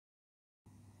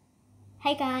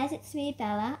Hey guys, it's me,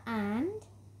 Bella, and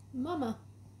Mamma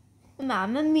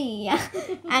Mia.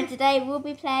 And today we'll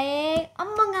be playing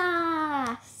Among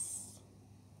Us.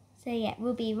 So yeah,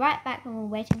 we'll be right back when we're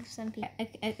waiting for some people.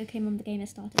 Okay, Mum, the game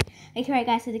has started. Okay, right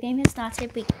guys, so the game has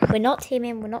started. We're not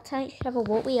teaming, we're not telling each other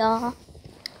what we are.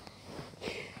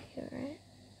 What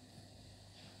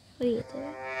are you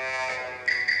doing?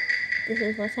 This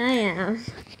is what I am.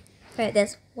 Right,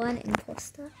 there's one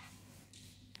imposter.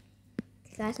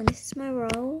 Okay guys, and this is my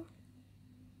role.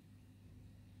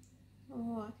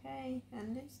 Oh, okay,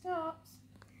 and it stops.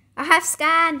 I have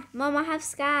scan! Mum, I have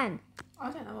scan. I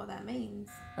don't know what that means.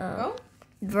 Oh.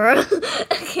 Bro.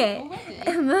 Okay. Already?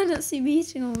 Emergency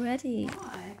meeting already.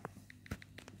 Why?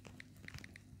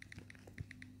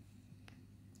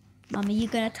 Mum, are you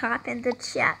gonna type in the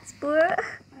chat, bro?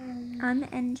 I'm an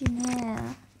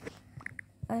engineer.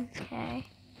 Okay.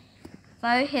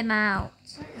 Vote him out.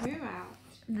 Who out?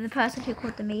 The person who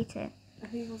called the meeting.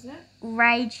 Who was it?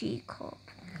 Ragey Cop.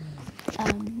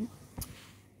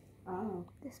 Oh.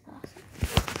 This person.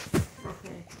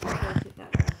 Okay. I'll keep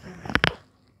that person.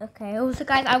 Okay, also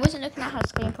guys, I wasn't looking at her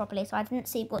screen properly, so I didn't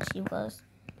see what she was.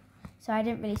 So I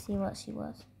didn't really see what she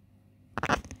was.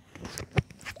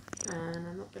 And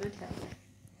I'm not going to tell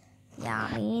you. Yeah,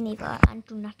 me neither. And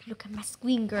do not look at my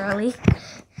screen, girly.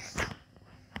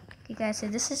 Okay guys, so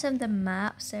this is the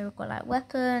map. So we've got like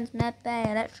weapons, medbay,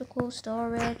 electrical,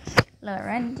 storage, lower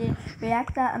engine,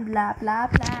 reactor, and blah blah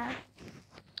blah.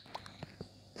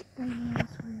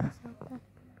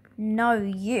 No,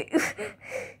 you.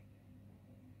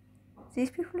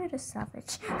 These people are just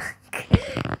savage.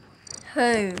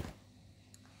 Who?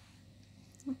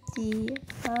 The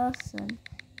person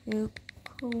who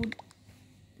called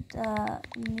the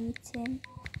meeting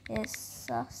is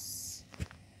sus.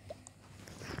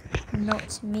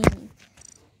 Not me.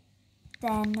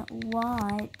 Then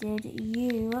why did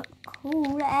you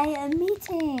call a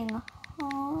meeting?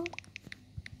 Huh?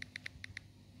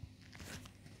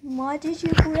 Why did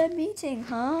you call a meeting,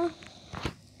 huh?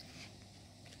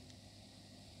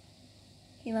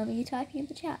 Hey, Mum, are you typing in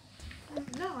the chat?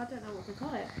 No, I don't know what to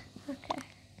call it. Okay.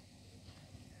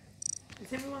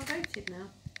 Has everyone voted now?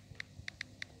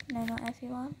 No, not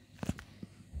everyone.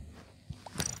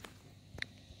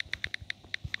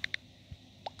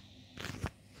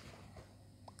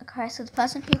 Okay, so the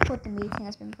person who called the meeting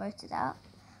has been voted out.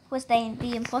 Was they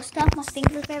the imposter? My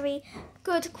fingers are very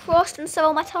good crossed and so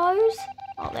are my toes.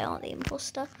 Oh, they aren't the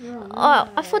imposter. No. Oh,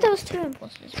 I thought there was two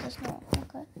imposters, but it's not.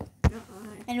 Okay. Uh-oh.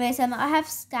 Anyways, I have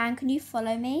scan. Can you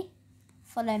follow me?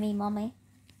 Follow me, Mommy.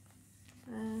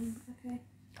 Okay.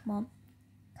 Come on.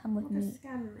 Come with What me. does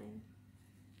scan mean?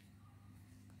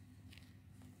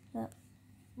 Look.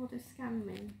 What does scan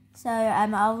mean? So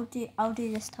I'll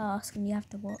do this task and you have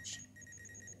to watch.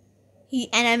 You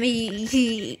can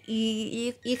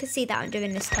see that I'm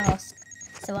doing this task,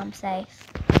 so I'm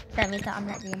safe. That means that I'm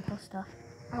not the imposter.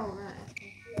 Oh, right.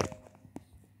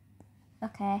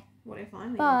 Okay. What if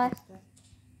I'm the Bye.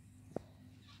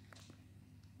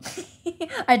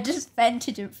 imposter? I just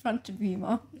vented in front of you,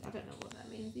 Mom. I don't know what that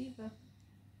means either.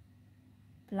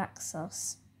 Black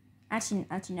sauce. Actually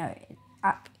no.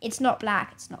 It's not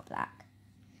black. It's not black.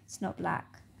 It's not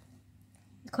black.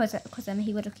 Because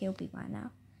he would have killed me by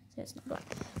now. So it's not black.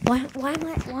 Why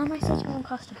am I sitting on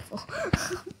custard for?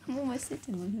 I'm almost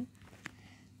sitting on him.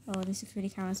 Oh, this is really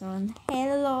cameras on.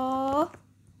 Hello.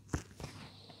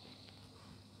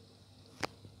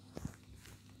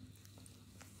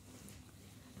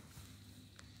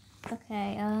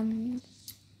 Okay.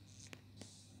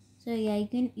 So yeah,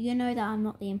 you know that I'm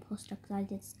not the imposter because I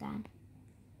did scan.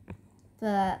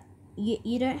 But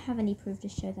you don't have any proof to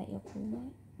show that you're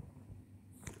crewmate.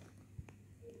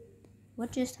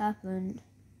 What just happened?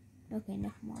 Okay,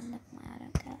 never mind, I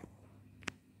don't care.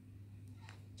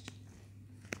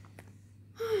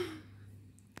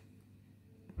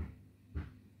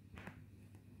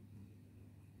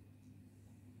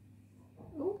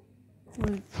 Oh.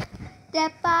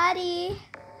 Dead body!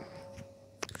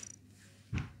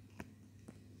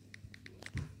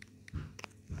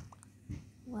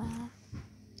 Wow.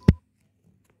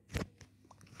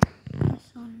 I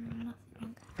saw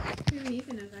nothing. Who are you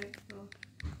going to vote for?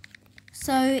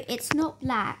 So it's not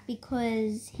black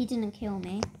because he didn't kill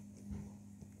me.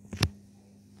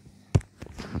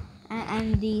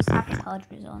 And the sabotage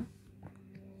was on.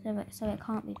 So it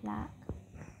can't be black.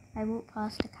 I walked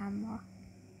past the camera.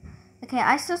 Okay,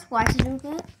 I sus white a little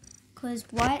bit. Because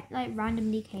white like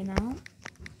randomly came out.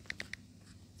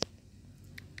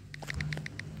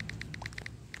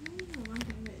 I wonder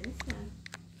who it is then.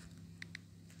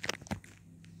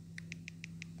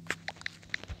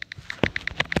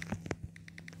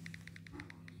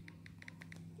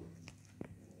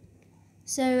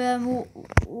 So,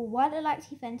 what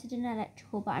Electric invented an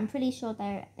electrical, but I'm pretty sure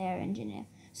they're engineer.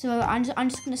 So I'm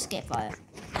just gonna skip that.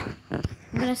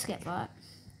 I'm gonna skip that.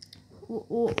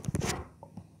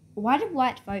 Why did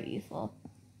White vote you for?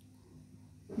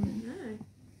 No,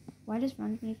 Why does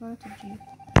randomly voted you?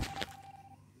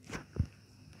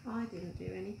 I didn't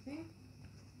do anything.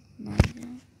 No, you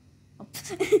didn't. Oh.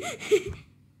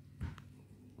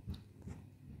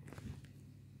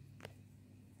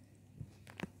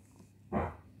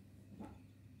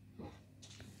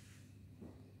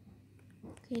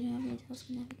 Okay, you don't have any task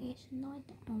navigation. No, I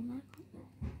don't. Oh my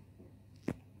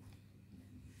god.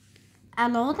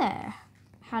 Hello there.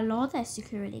 Hello there,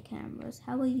 security cameras.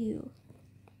 How are you?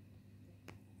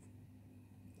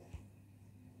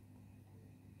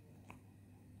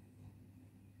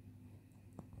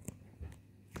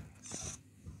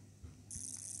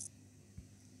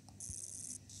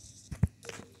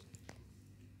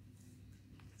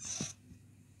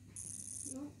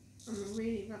 No, I'm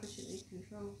really rubbish at these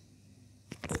controls.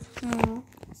 Oh,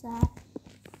 sad.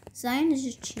 Zion is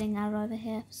just chilling out over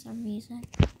here for some reason.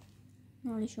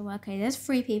 Not really sure why. Okay, there's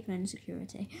 3 people in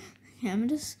security. Okay, I'm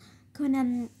just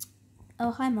going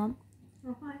oh, hi, Mom.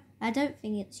 Oh, hi. I don't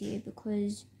think it's you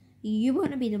because you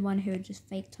want to be the one who would just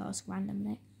fake task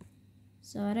randomly.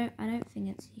 So I don't think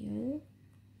it's you.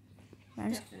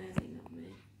 Definitely not me.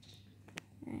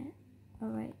 Right.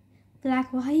 Alright.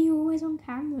 Black, why are you always on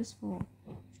cameras for?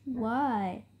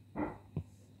 Why?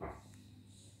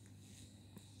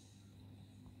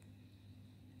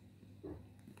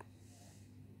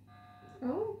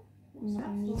 Oh, what's Not that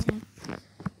on for? meeting.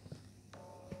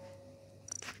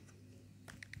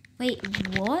 Wait,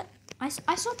 what? I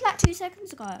saw Black 2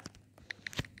 seconds ago.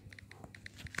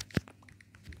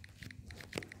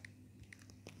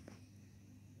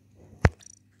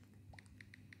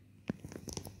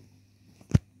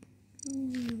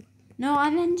 Ooh. No,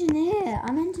 I'm engineer.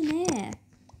 I'm engineer.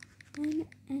 I'm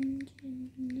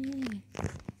engineer.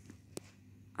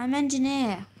 I'm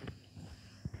engineer.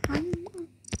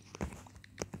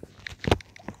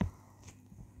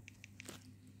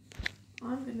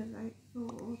 I'm going to vote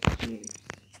for you.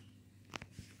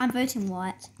 I'm voting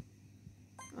White.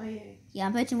 Are you? Yeah,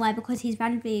 I'm voting White because he's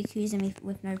randomly accusing me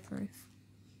with no proof.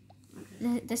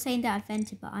 Okay. They're saying that I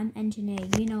vented, but I'm engineer.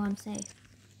 You know I'm safe.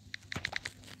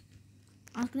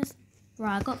 I was gonna. Bro,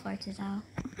 I got voted out.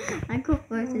 I got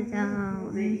voted out.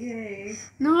 Was it you?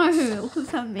 No, it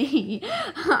wasn't me.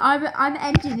 I'm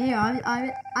engineer.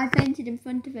 I vented in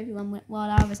front of everyone while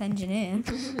I was engineer.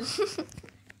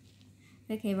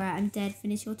 Okay, right, I'm dead.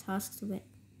 Finish your tasks to it.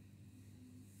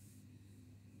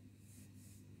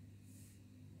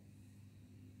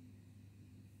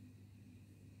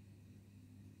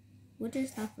 What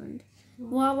just happened?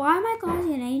 Why am I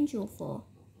guardian angel for?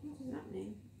 What does that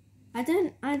mean? I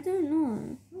don't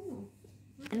know. Oh.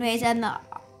 Anyways,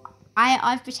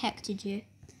 I've protected you.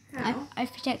 How?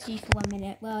 I've protected you for 1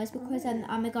 minute. Well, it's because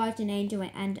I'm a guardian angel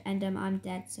and I'm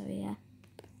dead. So yeah.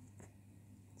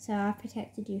 So I've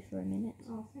protected you for a minute.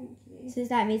 Oh, thank you. So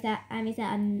that means that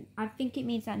I think it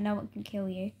means that no one can kill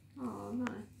you. Oh, no.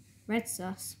 Red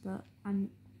sus, but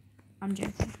I'm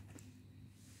joking.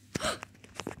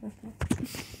 Okay.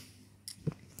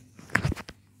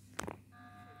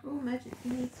 Oh, magic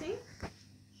meeting.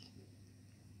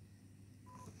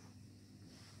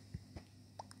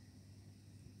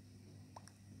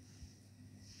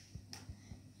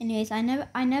 Anyways, I know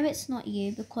it's not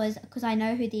you because I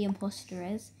know who the imposter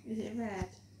is. Is it red?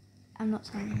 I'm not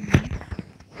telling you.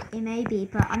 It may be,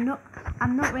 but I'm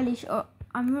not really sure.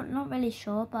 I'm not really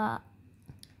sure, but I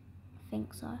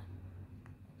think so.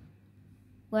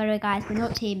 Well, guys, we're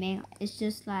not teaming. It's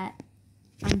just like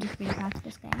I'm just really bad at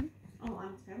this game. Oh,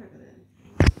 I'm terrible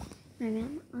at it.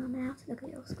 Moment, I'm allowed to look at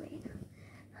your screen.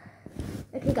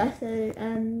 Okay, guys. So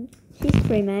she's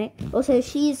crewmate. Also,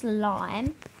 she's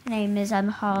Lime. Her name is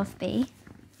Half-B.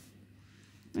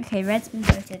 Okay, Red's been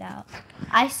voted out.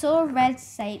 I saw Red's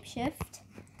shapeshift.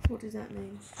 What does that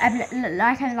mean?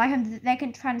 They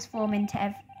can transform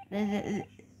into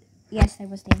yes, there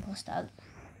was the imposter.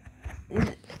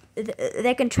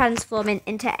 They can transform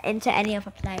into any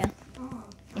other player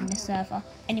in the server.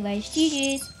 Anyways,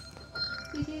 GG's.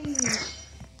 GG's.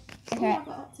 Okay. Oh, I got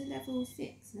up to level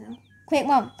 6 now. Quick,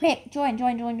 Mom, quick, join.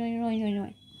 What,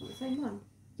 the same one?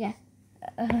 Yeah.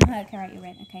 Okay, right, you're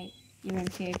in. Okay, you're in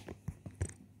too.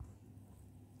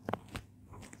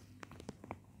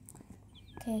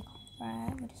 Okay,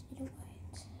 right, we just need to wait.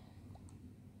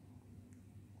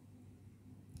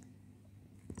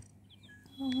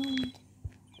 And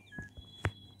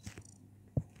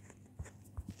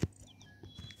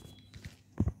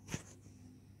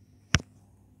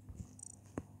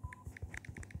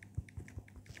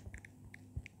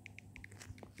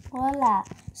Hola.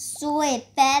 Soy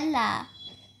Bella.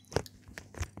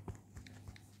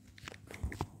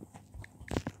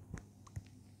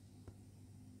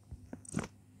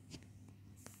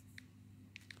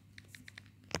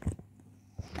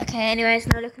 Okay, anyways,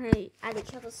 now looking at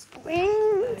each other's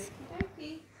screens.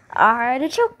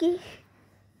 Artichoke.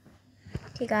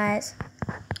 Okay, guys.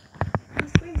 My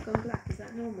screen's gone black. Is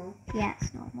that normal? Yeah,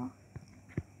 it's normal.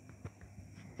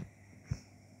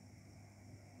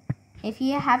 If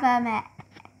you have a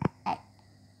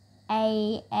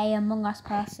Among Us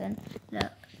person,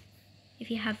 look.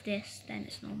 If you have this, then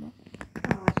it's normal.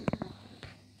 Oh, I didn't have that.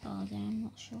 Oh, then I'm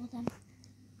not sure then.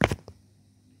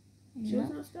 Yours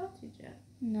not started yet?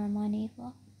 No, mine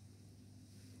either.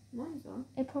 Mine's on.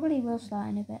 It probably will start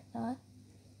in a bit though.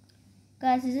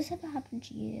 Guys, has this ever happened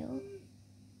to you?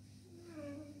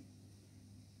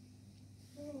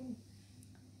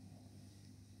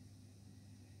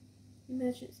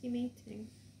 Emergency meeting.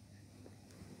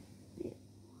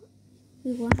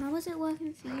 How is it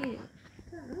working for you?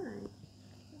 I don't know.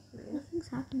 Nothing's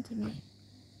happened to me.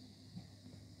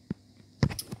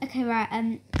 Okay,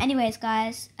 right. Anyways,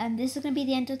 guys, this is gonna be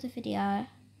the end of the video.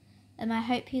 I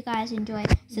hope you guys enjoy.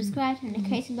 Subscribe and the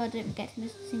notification bell, don't forget to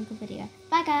miss a single video.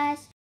 Bye, guys.